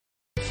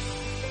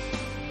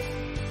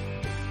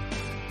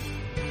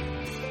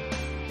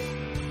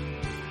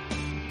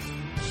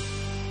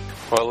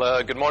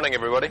Well, good morning,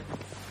 everybody.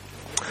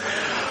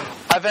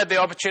 I've had the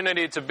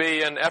opportunity to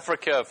be in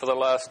Africa for the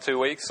last 2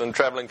 weeks and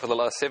traveling for the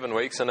last 7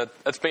 weeks, and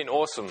it's been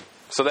awesome.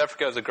 South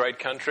Africa is a great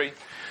country.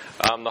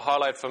 The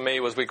highlight for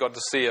me was we got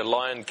to see a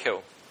lion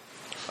kill.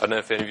 I don't know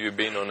if any of you have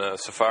been on a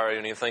safari or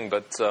anything,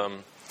 but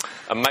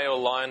a male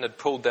lion had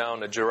pulled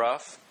down a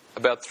giraffe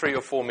about 3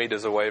 or 4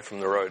 meters away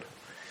from the road.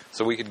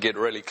 So we could get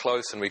really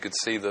close and we could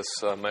see this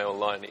male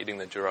lion eating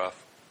the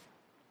giraffe.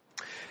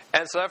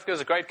 And South Africa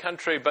is a great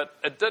country, but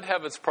it did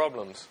have its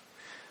problems.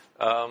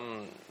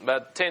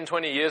 About 10,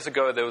 20 years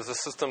ago, there was a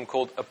system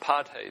called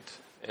apartheid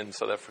in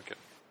South Africa.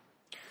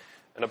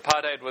 And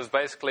apartheid was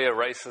basically a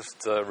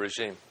racist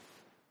regime.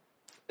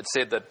 It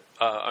said that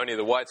only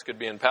the whites could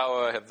be in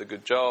power, have the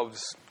good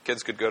jobs,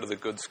 kids could go to the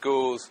good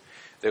schools.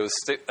 There was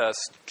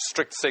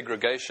strict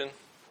segregation.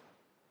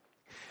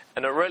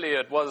 And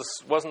it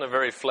wasn't a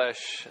very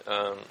flash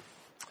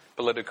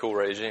political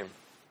regime.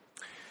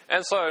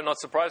 And so, not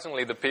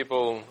surprisingly, the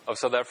people of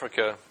South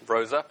Africa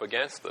rose up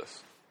against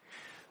this.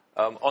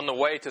 On the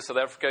way to South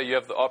Africa, you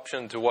have the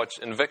option to watch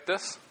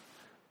Invictus.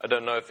 I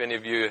don't know if any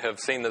of you have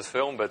seen this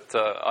film, but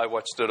I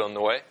watched it on the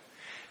way.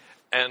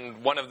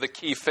 And one of the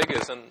key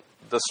figures in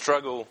the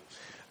struggle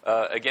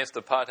against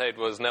apartheid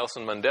was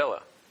Nelson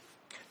Mandela.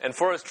 And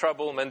for his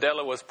trouble,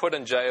 Mandela was put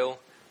in jail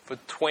for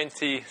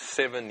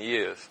 27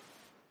 years.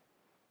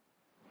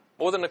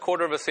 More than a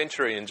quarter of a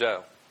century in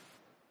jail.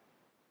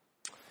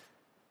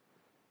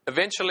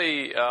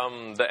 Eventually,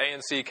 the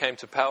ANC came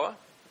to power,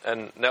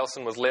 and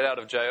Nelson was let out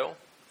of jail,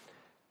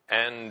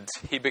 and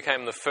he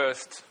became the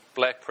first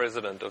black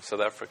president of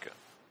South Africa.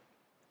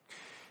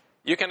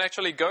 You can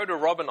actually go to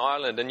Robben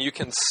Island, and you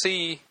can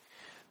see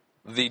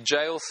the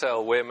jail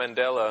cell where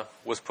Mandela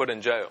was put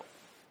in jail.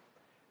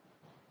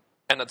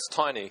 And it's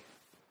tiny.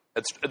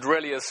 It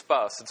really is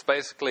sparse. It's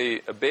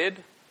basically a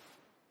bed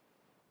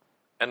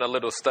and a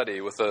little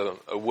study with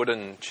a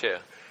wooden chair.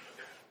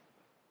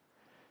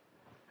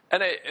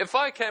 And if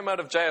I came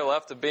out of jail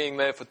after being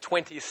there for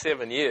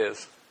 27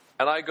 years,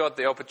 and I got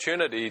the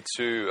opportunity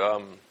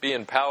to be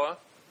in power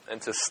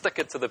and to stick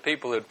it to the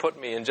people who'd put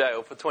me in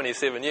jail for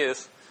 27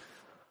 years,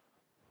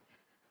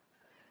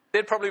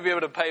 they'd probably be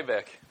able to pay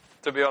back.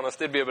 To be honest,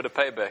 they'd be able to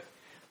pay back.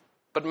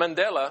 But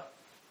Mandela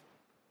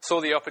saw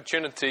the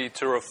opportunity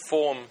to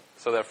reform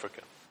South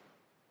Africa.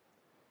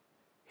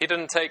 He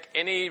didn't take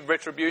any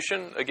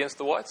retribution against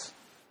the whites,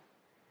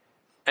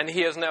 and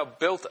he has now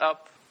built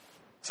up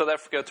South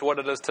Africa to what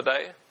it is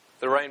today,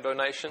 the Rainbow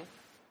Nation.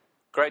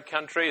 Great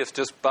country, it's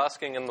just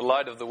basking in the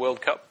light of the World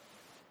Cup.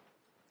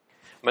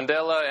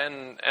 Mandela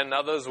and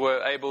others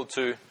were able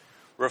to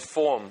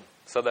reform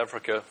South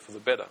Africa for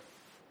the better.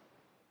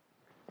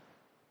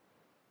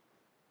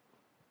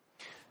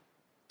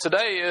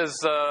 Today is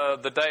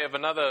the day of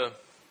another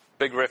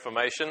big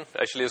reformation.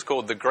 Actually, it's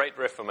called the Great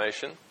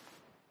Reformation.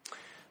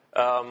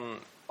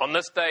 On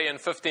this day in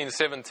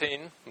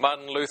 1517,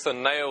 Martin Luther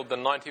nailed the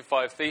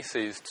 95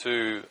 Theses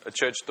to a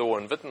church door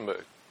in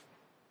Wittenberg.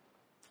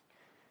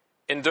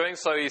 In doing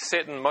so, he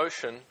set in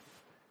motion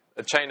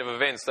a chain of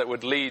events that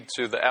would lead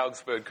to the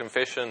Augsburg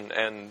Confession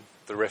and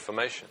the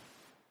Reformation.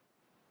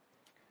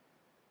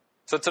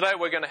 So today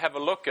we're going to have a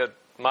look at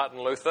Martin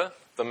Luther,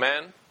 the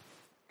man.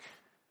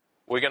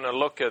 We're going to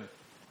look at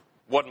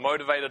what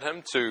motivated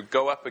him to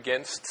go up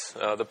against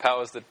the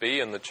powers that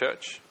be in the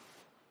church.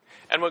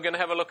 And we're going to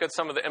have a look at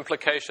some of the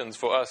implications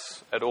for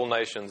us at All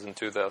Nations in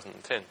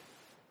 2010.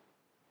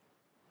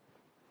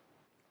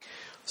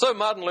 So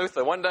Martin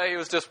Luther, one day he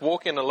was just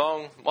walking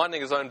along,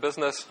 minding his own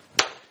business.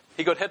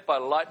 He got hit by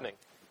lightning.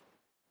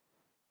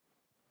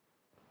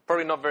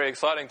 Probably not very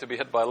exciting to be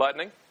hit by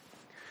lightning.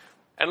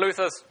 And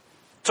Luther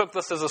took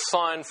this as a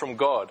sign from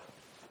God.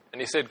 And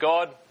he said,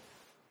 God,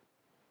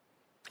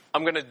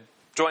 I'm going to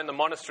join the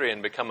monastery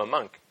and become a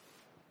monk.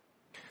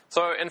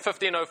 So in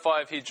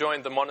 1505, he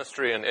joined the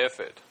monastery in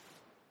Erfurt.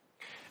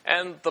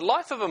 And the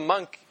life of a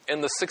monk in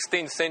the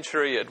 16th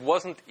century, it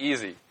wasn't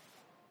easy.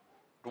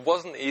 It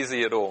wasn't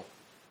easy at all.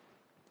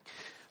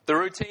 The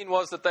routine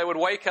was that they would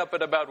wake up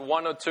at about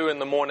 1 or 2 in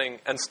the morning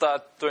and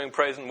start doing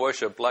praise and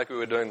worship like we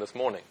were doing this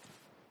morning.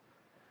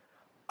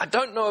 I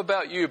don't know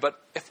about you, but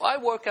if I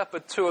woke up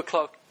at 2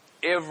 o'clock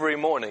every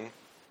morning,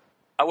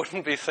 I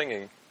wouldn't be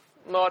singing.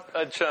 Not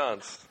a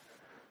chance.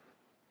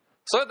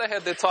 So they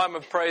had their time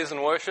of praise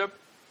and worship,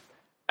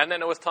 and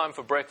then it was time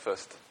for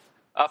breakfast.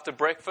 After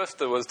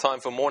breakfast, it was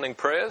time for morning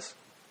prayers.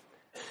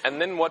 And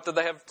then what did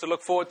they have to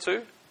look forward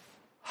to?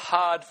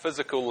 Hard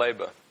physical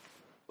labor.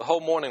 The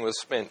whole morning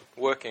was spent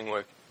working.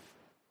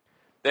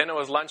 Then it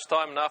was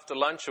lunchtime, and after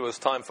lunch, it was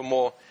time for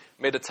more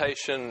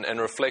meditation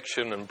and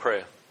reflection and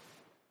prayer.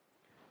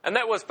 And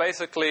that was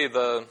basically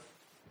the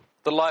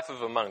life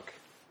of a monk.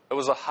 It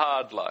was a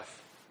hard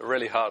life, a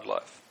really hard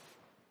life.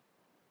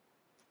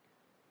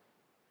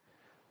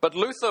 But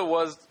Luther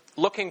was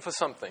looking for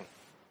something.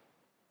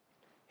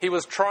 He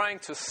was trying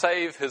to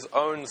save his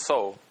own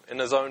soul in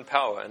his own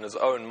power, in his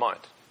own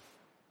might.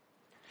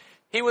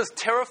 He was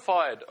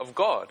terrified of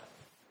God.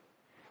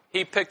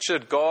 He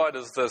pictured God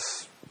as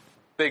this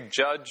big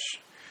judge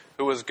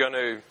who was going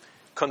to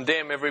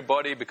condemn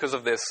everybody because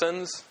of their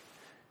sins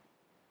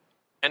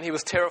And he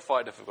was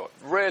terrified of God,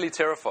 really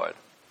terrified.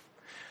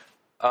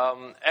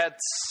 At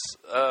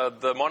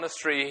the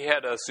monastery, he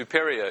had a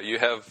superior. You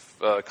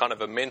have kind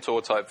of a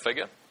mentor type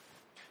figure.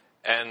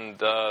 And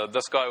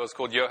this guy was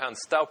called Johann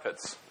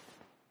Staupitz.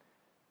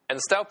 And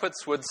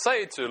Staupitz would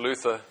say to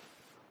Luther,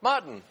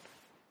 Martin,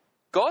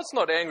 God's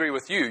not angry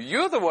with you.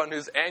 You're the one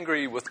who's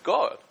angry with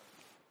God.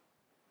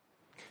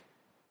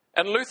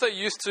 And Luther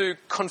used to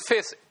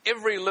confess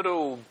every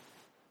little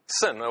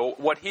sin, or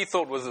what he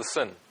thought was a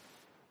sin.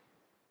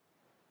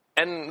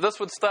 And this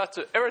would start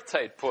to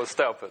irritate poor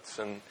Staupitz.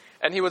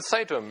 And he would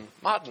say to him,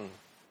 Martin,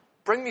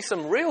 bring me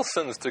some real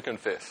sins to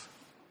confess.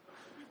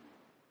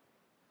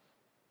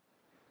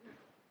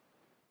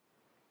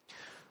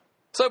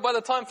 So by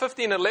the time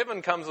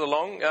 1511 comes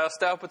along,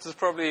 Staupitz is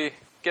probably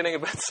getting a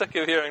bit sick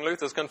of hearing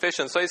Luther's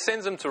confession. So he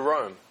sends him to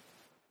Rome.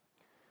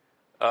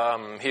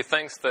 He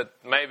thinks that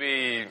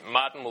maybe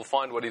Martin will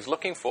find what he's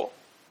looking for.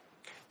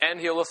 And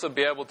he'll also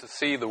be able to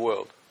see the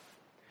world.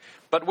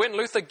 But when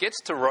Luther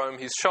gets to Rome,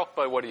 he's shocked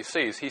by what he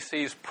sees. He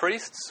sees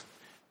priests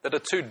that are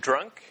too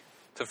drunk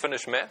to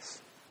finish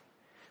Mass.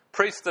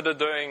 Priests that are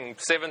doing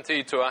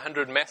 70 to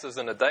 100 Masses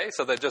in a day,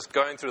 so they're just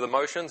going through the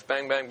motions,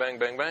 bang, bang, bang,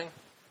 bang, bang.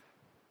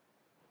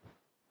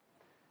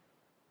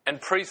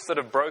 And priests that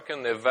have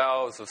broken their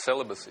vows of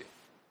celibacy.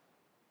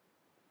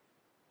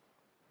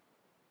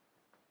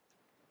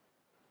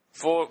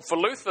 For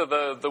Luther,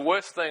 the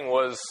worst thing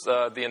was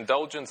the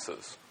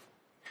indulgences.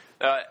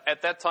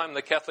 At that time,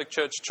 the Catholic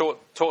Church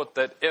taught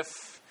that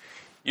if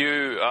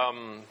you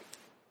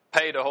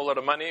paid a whole lot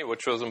of money,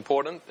 which was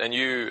important, and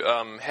you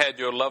had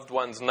your loved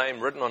one's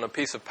name written on a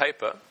piece of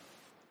paper,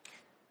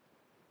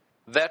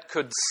 that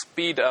could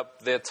speed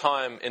up their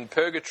time in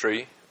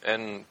purgatory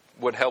and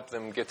would help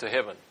them get to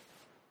heaven.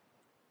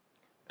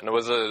 And it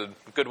was a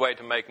good way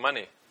to make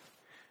money.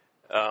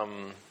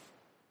 And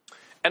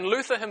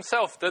Luther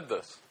himself did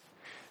this.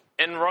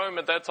 In Rome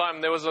at that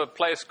time, there was a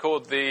place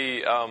called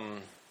the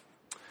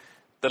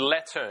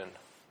Latern.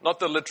 Not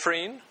the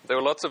latrine. There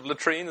were lots of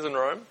latrines in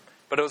Rome,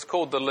 but it was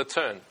called the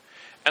Latern.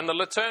 And the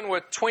Latern were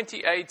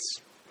 28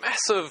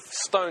 massive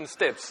stone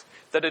steps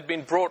that had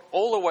been brought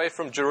all the way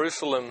from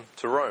Jerusalem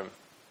to Rome.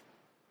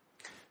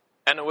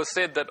 And it was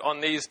said that on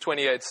these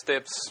 28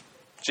 steps,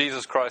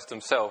 Jesus Christ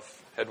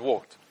himself had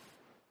walked.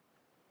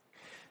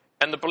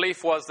 And the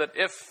belief was that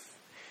if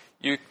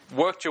you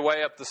worked your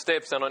way up the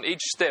steps and on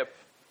each step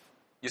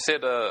you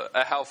said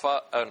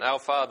an Our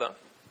Father,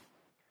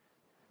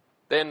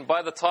 then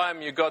by the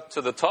time you got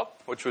to the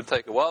top, which would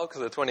take a while because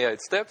there are 28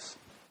 steps,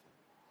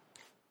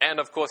 and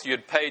of course you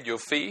had paid your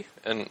fee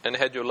and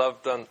had your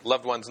loved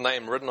one's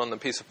name written on the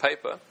piece of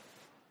paper,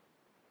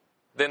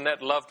 then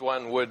that loved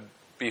one would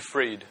be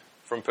freed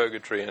from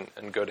purgatory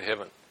and go to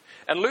heaven.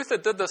 And Luther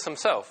did this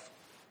himself.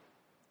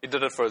 He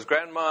did it for his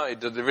grandma, he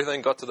did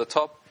everything, got to the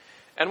top.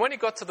 And when he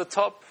got to the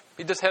top,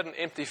 he just had an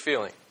empty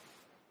feeling.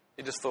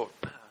 He just thought,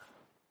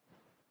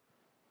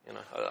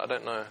 I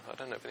don't know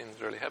if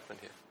anything's really happened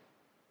here.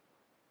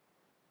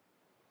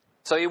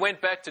 So he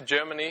went back to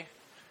Germany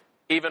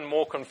even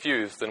more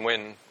confused than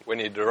when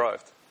he'd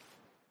arrived.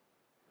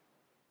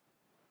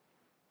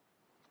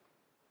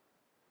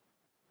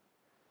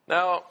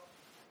 Now,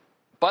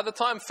 by the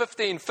time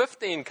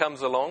 1515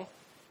 comes along,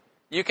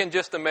 you can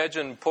just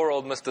imagine poor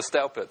old Mr.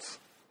 Staupitz.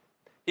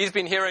 He's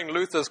been hearing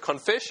Luther's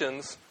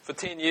confessions for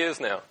 10 years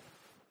now.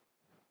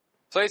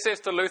 So he says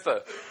to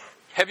Luther,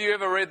 have you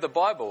ever read the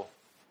Bible?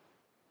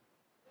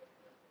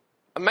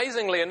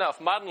 Amazingly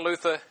enough, Martin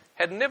Luther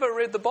had never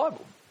read the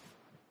Bible.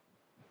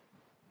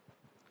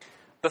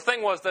 The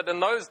thing was that in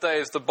those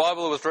days, the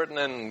Bible was written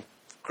in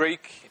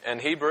Greek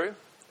and Hebrew,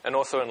 and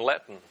also in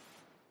Latin.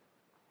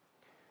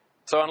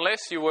 So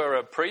unless you were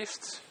a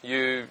priest,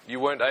 you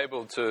weren't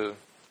able to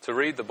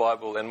read the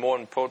Bible, and more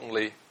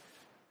importantly,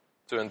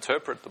 to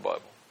interpret the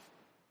Bible.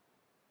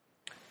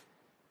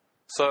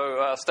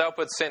 So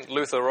Staupitz sent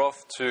Luther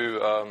off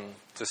to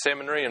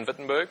seminary in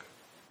Wittenberg.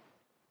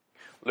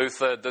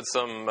 Luther did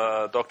some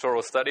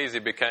doctoral studies. He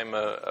became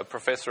a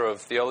professor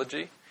of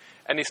theology,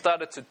 and he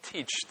started to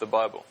teach the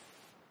Bible.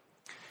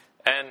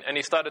 And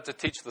he started to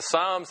teach the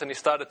Psalms, and he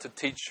started to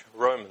teach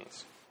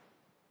Romans.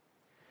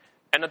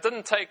 And it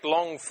didn't take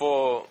long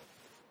for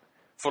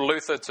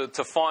Luther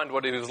to find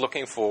what he was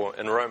looking for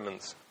in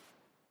Romans.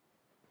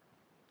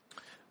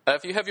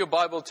 If you have your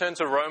Bible, turn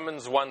to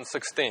Romans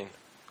 1:16.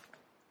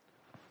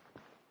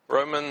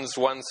 Romans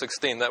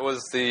 1:16. That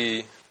was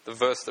the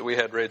verse that we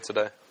had read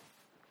today.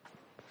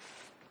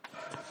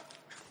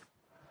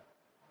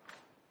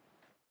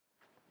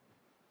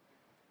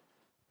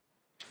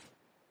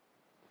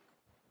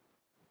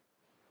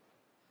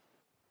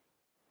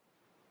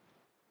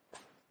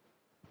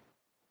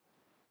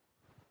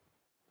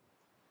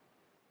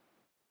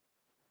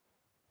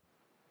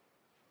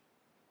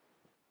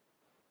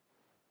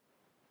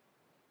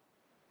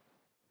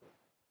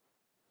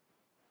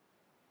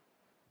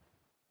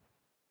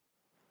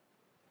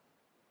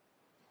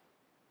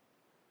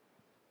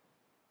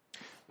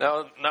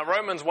 Now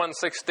Romans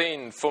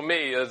 1:16 for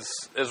me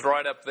is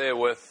right up there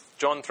with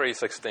John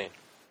 3:16.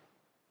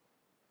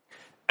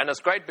 And it's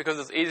great because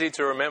it's easy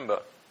to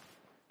remember.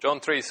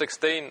 John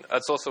 3:16,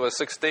 it's also a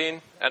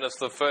 16, and it's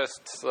the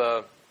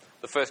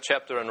first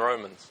chapter in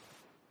Romans.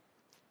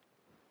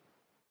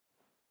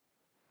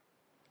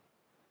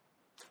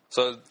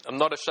 So I'm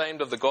not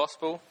ashamed of the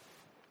gospel,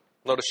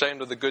 not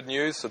ashamed of the good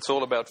news. It's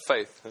all about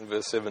faith in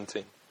verse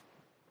 17.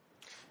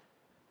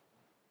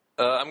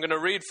 I'm going to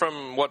read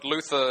from what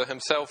Luther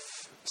himself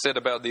said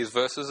about these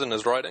verses in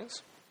his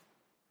writings.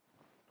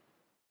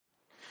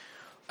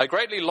 I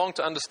greatly longed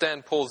to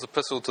understand Paul's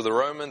epistle to the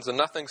Romans, and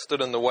nothing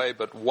stood in the way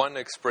but one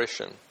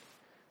expression,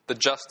 the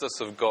justice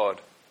of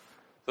God.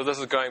 So this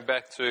is going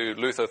back to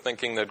Luther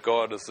thinking that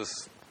God is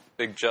this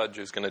big judge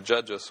who's going to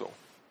judge us all.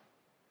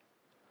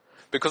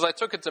 Because I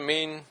took it to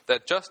mean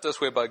that justice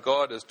whereby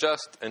God is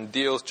just and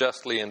deals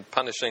justly in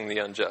punishing the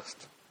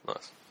unjust.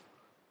 Nice.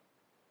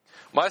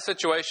 My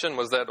situation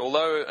was that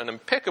although an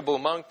impeccable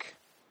monk,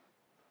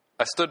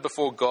 I stood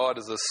before God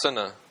as a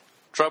sinner,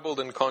 troubled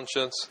in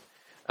conscience,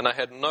 and I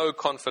had no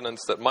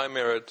confidence that my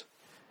merit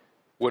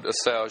would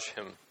assuage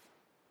him.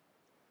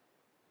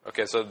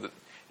 Okay, so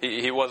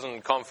he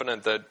wasn't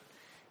confident that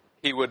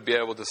he would be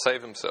able to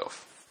save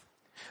himself.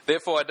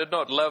 Therefore, I did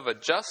not love a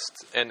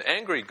just and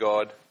angry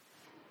God,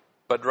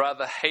 but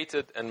rather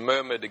hated and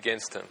murmured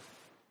against him.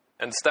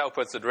 And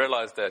Staupitz had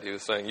realized that. He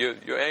was saying,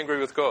 you're angry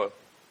with God.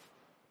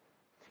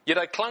 Yet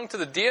I clung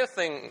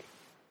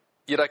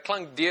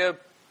dear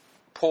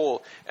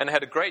Paul, and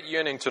had a great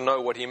yearning to know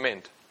what he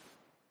meant.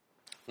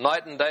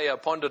 Night and day I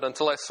pondered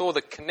until I saw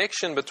the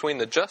connection between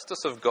the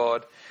justice of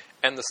God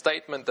and the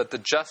statement that the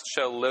just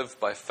shall live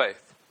by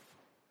faith.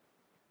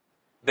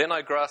 Then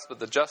I grasped that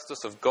the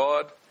justice of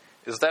God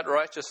is that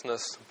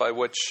righteousness by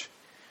which,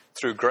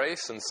 through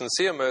grace and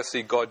sincere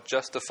mercy, God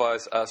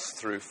justifies us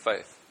through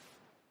faith.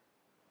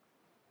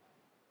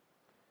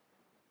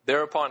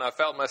 Thereupon I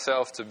felt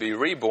myself to be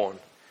reborn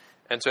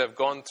and to have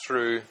gone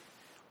through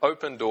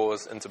open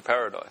doors into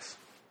paradise.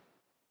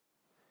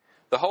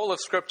 The whole of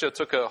Scripture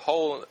took a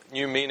whole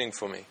new meaning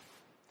for me.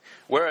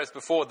 Whereas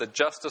before the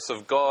justice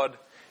of God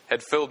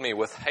had filled me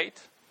with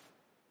hate,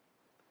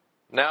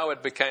 now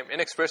it became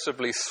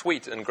inexpressibly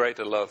sweet in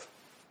greater love.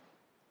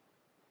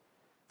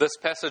 This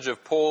passage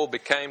of Paul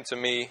became to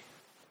me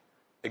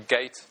a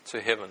gate to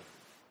heaven.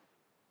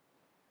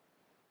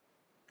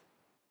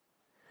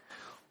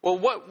 Well,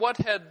 what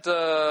had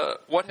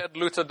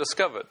Luther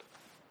discovered?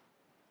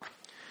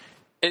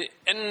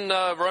 In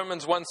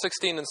Romans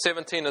 1:16 and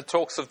 17, it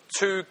talks of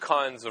two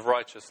kinds of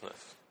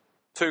righteousness.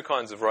 Two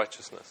kinds of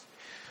righteousness.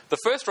 The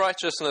first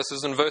righteousness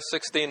is in verse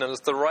 16, and it's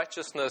the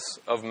righteousness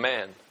of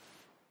man.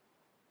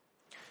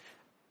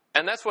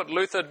 And that's what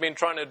Luther had been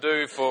trying to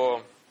do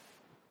for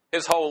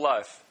his whole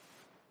life.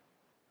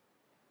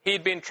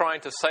 He'd been trying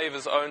to save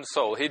his own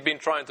soul. He'd been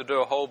trying to do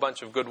a whole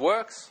bunch of good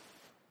works.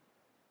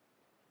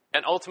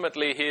 And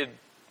ultimately, he had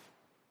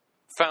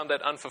found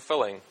that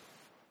unfulfilling.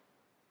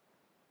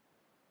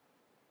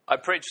 I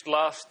preached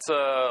last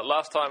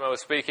time I was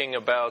speaking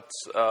about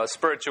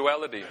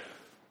spirituality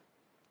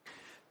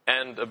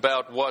and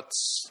about what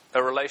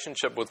a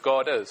relationship with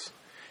God is.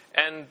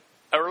 And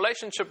a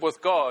relationship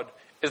with God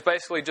is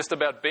basically just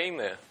about being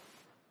there.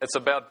 It's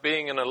about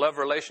being in a love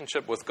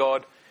relationship with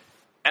God,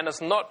 and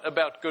it's not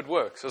about good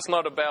works. It's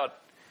not about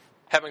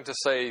having to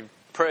say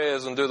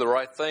prayers and do the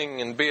right thing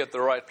and be at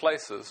the right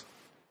places.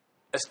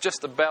 It's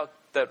just about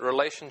that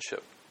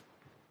relationship.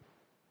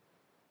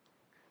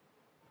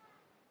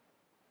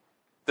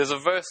 There's a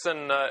verse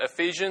in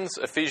Ephesians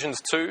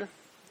 2,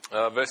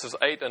 verses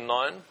 8 and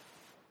 9.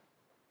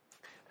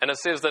 And it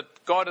says that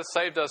God has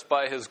saved us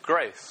by His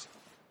grace.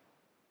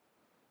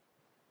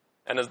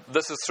 And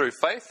this is through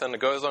faith. And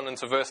it goes on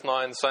into verse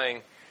 9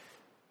 saying,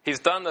 He's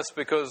done this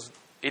because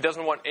He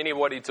doesn't want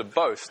anybody to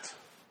boast.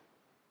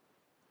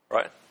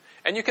 Right?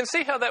 And you can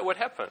see how that would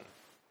happen.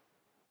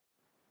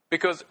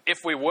 Because if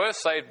we were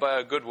saved by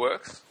our good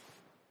works,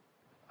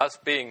 us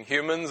being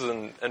humans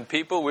and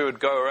people, we would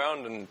go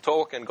around and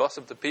talk and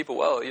gossip to people.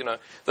 Well,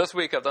 this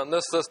week I've done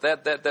this,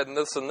 that, and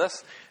this and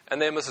this.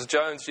 And then Mrs.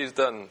 Jones, she's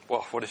done,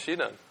 well, what has she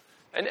done?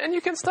 And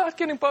you can start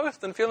getting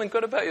both and feeling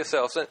good about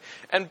yourselves.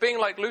 And being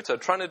like Luther,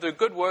 trying to do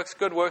good works.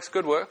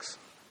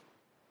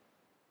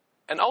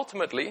 And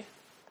ultimately,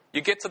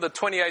 you get to the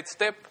 28th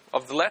step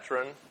of the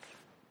Lateran,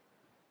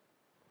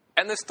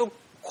 and there's still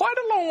quite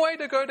a long way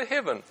to go to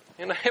heaven.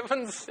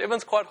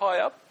 Heaven's quite high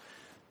up.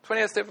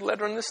 28th step of the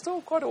Lateran, there's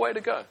still quite a way to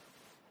go.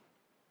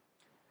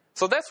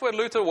 So that's where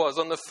Luther was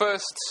on the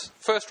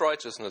first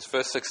righteousness,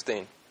 verse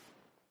 16.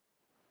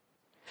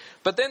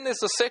 But then there's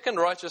the second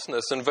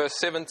righteousness in verse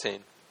 17.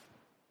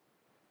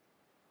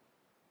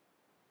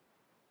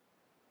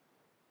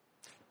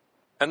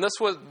 And this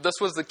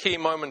was the key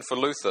moment for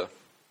Luther.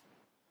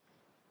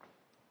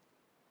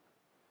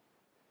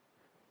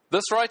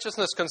 This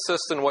righteousness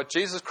consists in what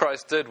Jesus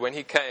Christ did when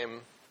He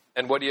came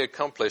and what He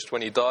accomplished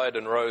when He died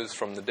and rose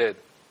from the dead.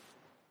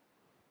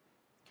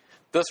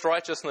 This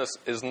righteousness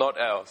is not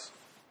ours.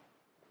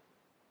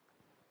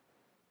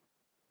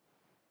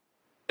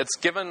 It's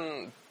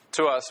given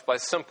to us by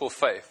simple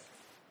faith.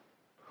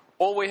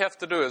 All we have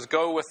to do is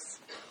go with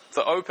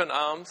the open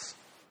arms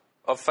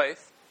of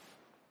faith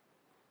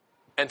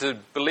and to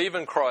believe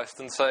in Christ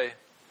and say,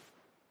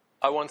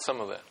 I want some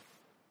of that.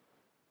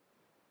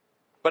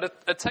 But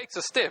it takes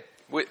a step.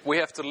 We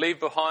have to leave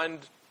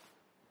behind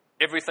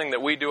everything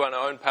that we do on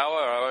our own power,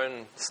 our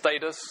own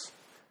status,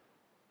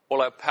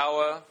 all our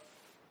power,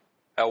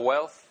 our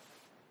wealth,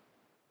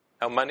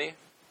 our money,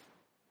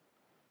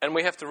 and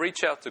we have to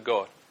reach out to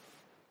God.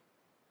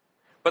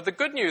 But the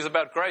good news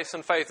about grace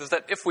and faith is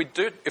that if we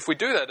do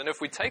that and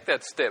if we take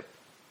that step,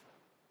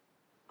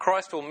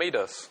 Christ will meet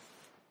us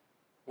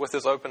with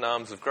his open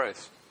arms of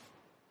grace.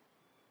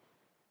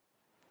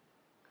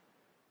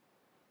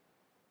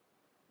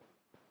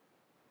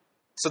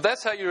 So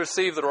that's how you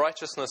receive the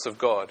righteousness of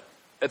God.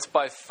 It's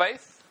by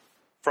faith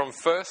from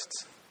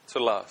first to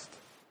last.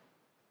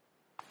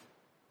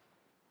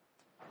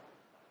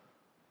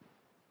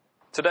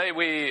 Today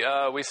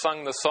we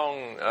sung the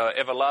song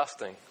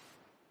Everlasting.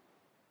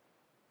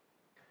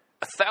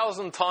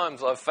 1,000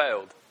 times I've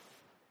failed.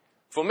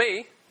 For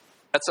me,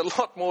 that's a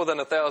lot more than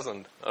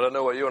 1,000. I don't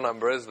know what your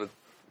number is,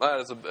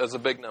 but it's a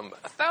big number.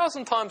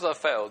 1,000 times I've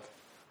failed.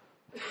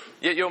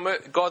 Yet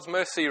God's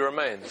mercy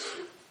remains.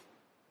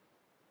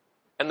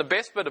 And the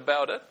best bit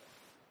about it,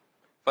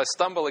 if I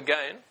stumble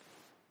again,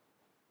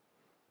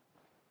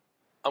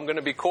 I'm going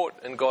to be caught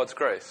in God's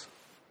grace.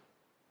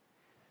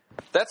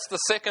 That's the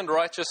second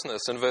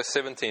righteousness in verse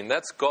 17.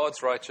 That's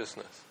God's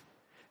righteousness.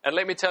 And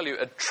let me tell you,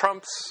 it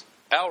trumps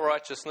our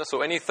righteousness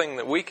or anything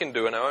that we can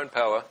do in our own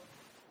power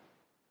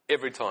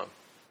every time.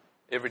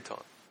 Every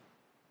time.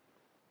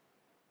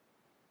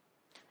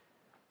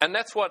 And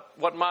that's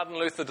what Martin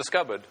Luther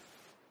discovered.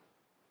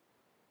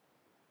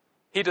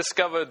 He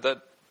discovered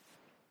that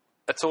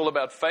it's all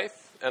about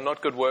faith and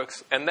not good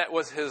works, and that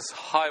was his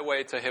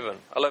highway to heaven.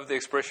 I love the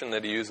expression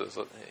that he uses.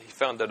 He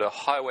found it a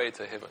highway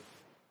to heaven.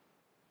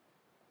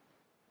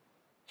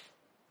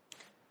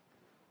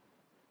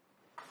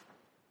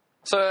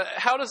 So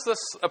how does this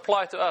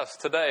apply to us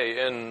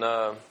today in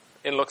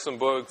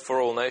Luxembourg for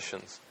all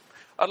nations?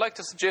 I'd like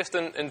to suggest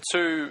in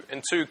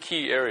two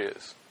key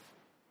areas.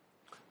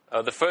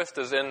 The first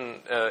is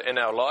in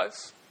our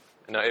lives,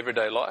 in our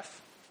everyday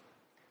life.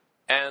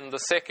 And the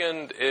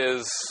second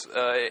is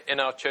in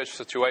our church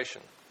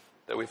situation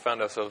that we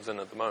found ourselves in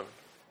at the moment.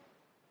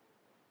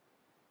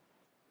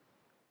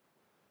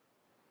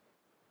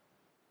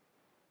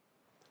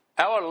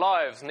 Our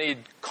lives need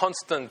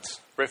constant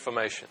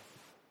reformation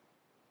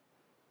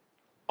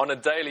on a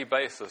daily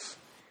basis.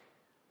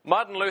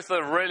 Martin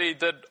Luther really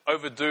did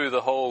overdo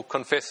the whole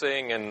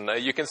confessing, and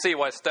you can see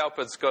why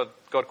Staupitz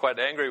got quite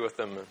angry with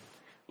him and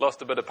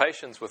lost a bit of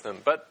patience with him.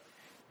 But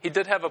he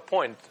did have a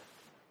point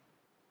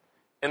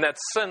in that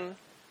sin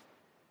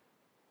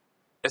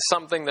is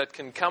something that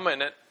can come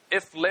in it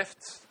if left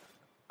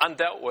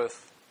undealt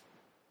with.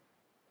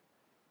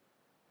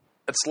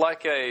 It's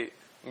like a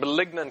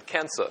malignant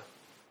cancer.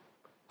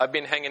 I've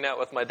been hanging out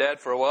with my dad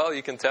for a while.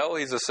 You can tell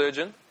he's a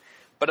surgeon.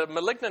 But a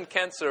malignant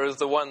cancer is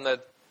the one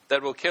that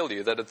will kill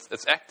you, that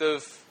it's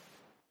active,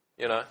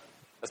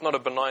 it's not a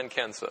benign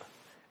cancer.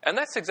 And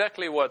that's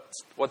exactly what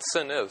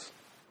sin is.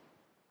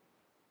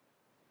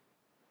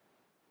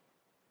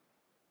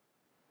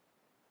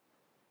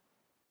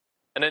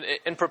 And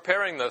in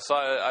preparing this,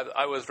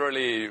 I was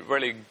really,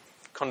 really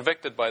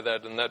convicted by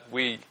that, and that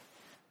we,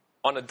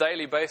 on a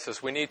daily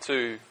basis, we need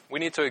to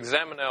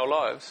examine our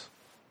lives,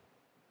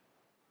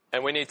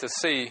 and we need to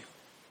see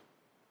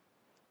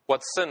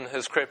what sin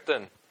has crept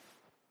in.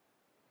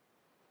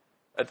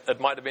 It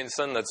might have been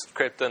sin that's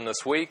crept in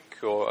this week,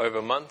 or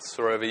over months,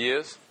 or over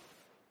years.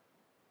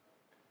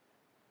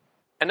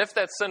 And if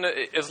that sin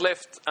is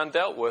left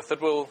undealt with, it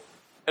will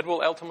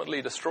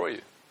ultimately destroy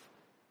you.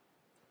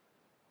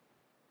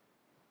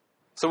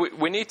 So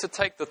we need to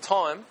take the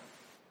time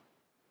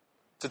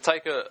to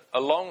take a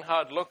long,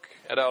 hard look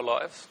at our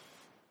lives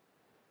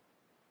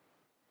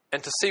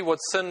and to see what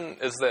sin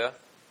is there,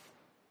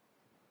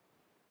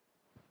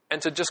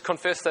 and to just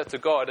confess that to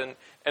God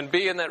and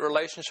be in that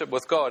relationship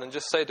with God and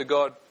just say to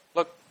God,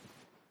 look,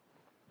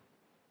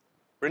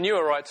 renew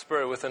a right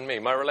spirit within me.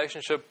 My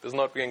relationship is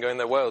not going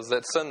that well. It's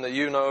that sin that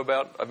you know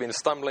about. I've been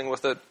stumbling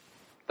with it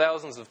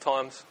thousands of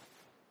times.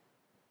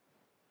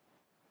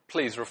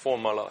 Please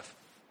reform my life.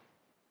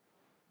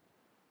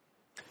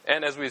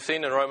 And as we've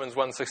seen in Romans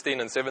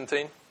 1:16 and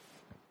 17,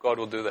 God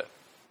will do that.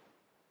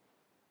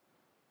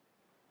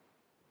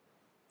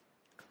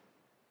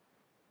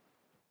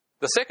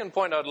 The second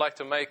point I'd like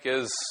to make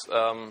is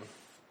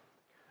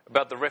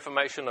about the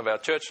reformation of our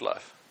church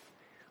life.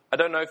 I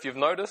don't know if you've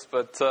noticed,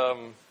 but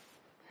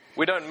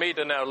we don't meet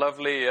in our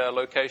lovely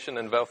location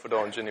in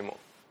Valfordonge anymore.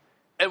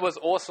 It was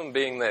awesome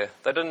being there.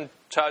 They didn't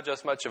charge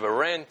us much of a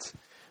rent.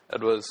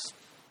 It was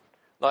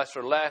nice,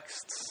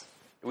 relaxed.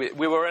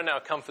 We were in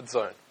our comfort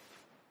zone.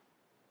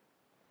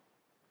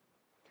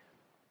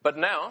 But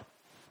now,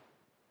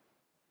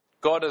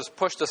 God has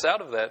pushed us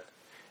out of that,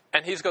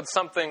 and He's got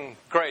something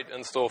great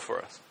in store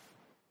for us.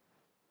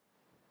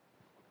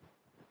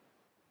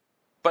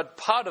 But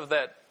part of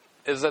that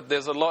is that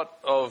there's a lot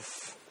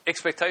of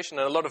expectation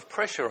and a lot of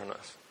pressure on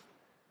us.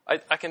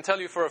 I can tell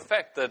you for a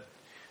fact that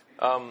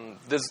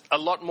There's a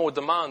lot more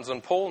demands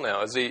on Paul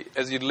now as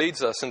he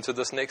leads us into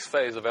this next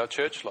phase of our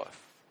church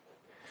life.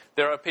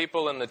 There are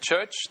people in the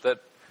church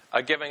that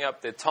are giving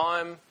up their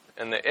time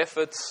and their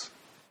efforts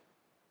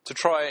to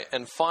try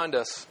and find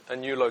us a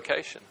new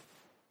location.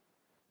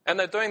 And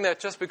they're doing that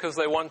just because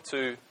they want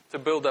to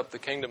build up the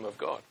kingdom of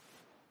God.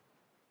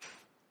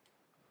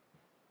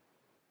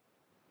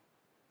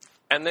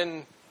 And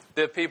then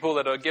there are people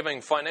that are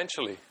giving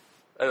financially.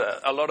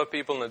 A lot of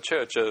people in the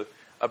church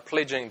are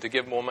pledging to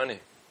give more money.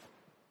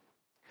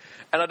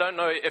 And I don't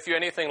know if you're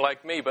anything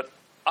like me, but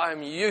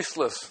I'm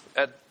useless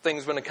at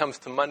things when it comes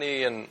to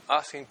money and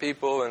asking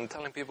people and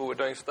telling people we're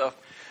doing stuff.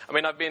 I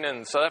mean, I've been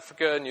in South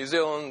Africa, New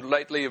Zealand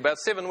lately, about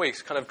 7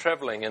 weeks kind of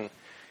traveling, and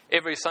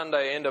every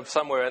Sunday I end up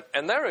somewhere,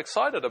 and they're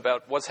excited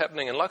about what's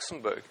happening in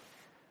Luxembourg.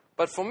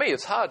 But for me,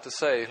 it's hard to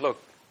say,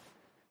 look,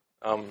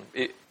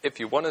 if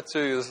you wanted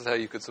to, this is how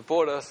you could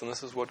support us, and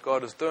this is what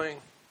God is doing.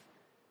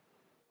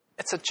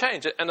 It's a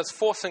change, and it's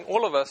forcing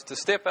all of us to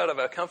step out of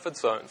our comfort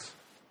zones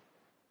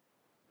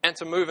and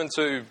to move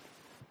into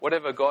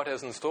whatever God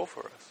has in store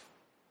for us.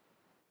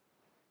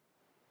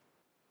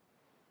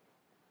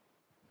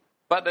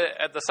 But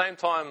at the same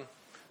time,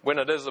 when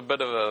it is a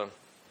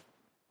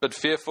bit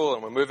fearful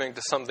and we're moving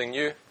to something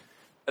new,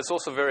 it's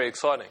also very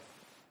exciting.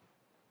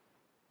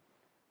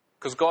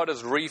 Because God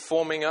is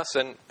reforming us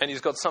and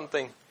He's got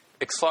something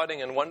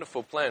exciting and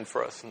wonderful planned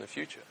for us in the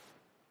future.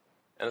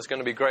 And it's going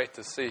to be great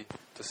to see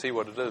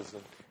what it is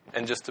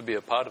and just to be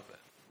a part of that.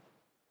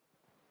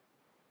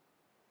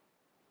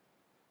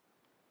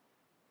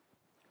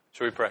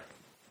 Shall we pray?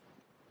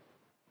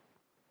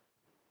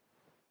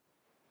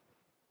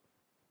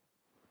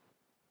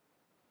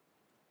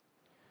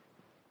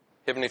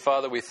 Heavenly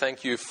Father, we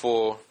thank you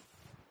for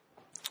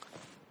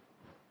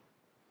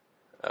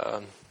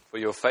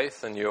your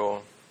faith and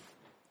your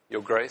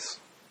grace.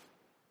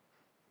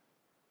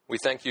 We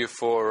thank you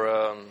for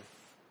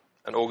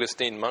an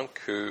Augustine monk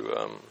who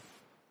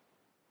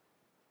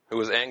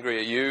was angry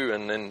at you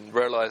and then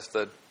realized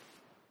that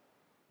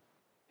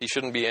he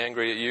shouldn't be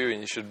angry at you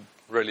and you should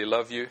really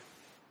love you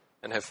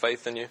and have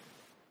faith in you.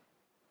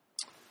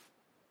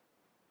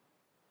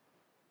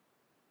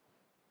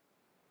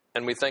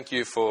 And we thank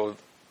you for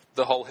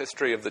the whole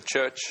history of the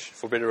church,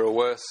 for better or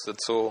worse.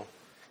 It's all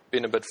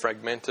been a bit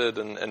fragmented,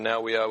 and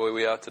now we are where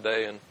we are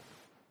today. And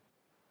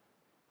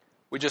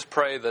we just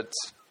pray that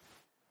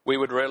we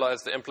would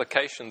realize the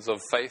implications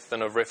of faith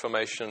and of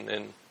reformation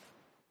in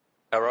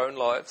our own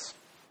lives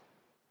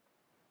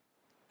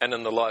and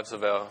in the lives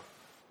of our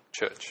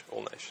church,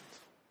 all nations.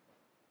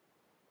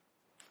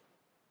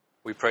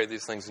 We pray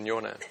these things in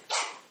your name.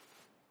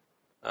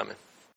 Amen.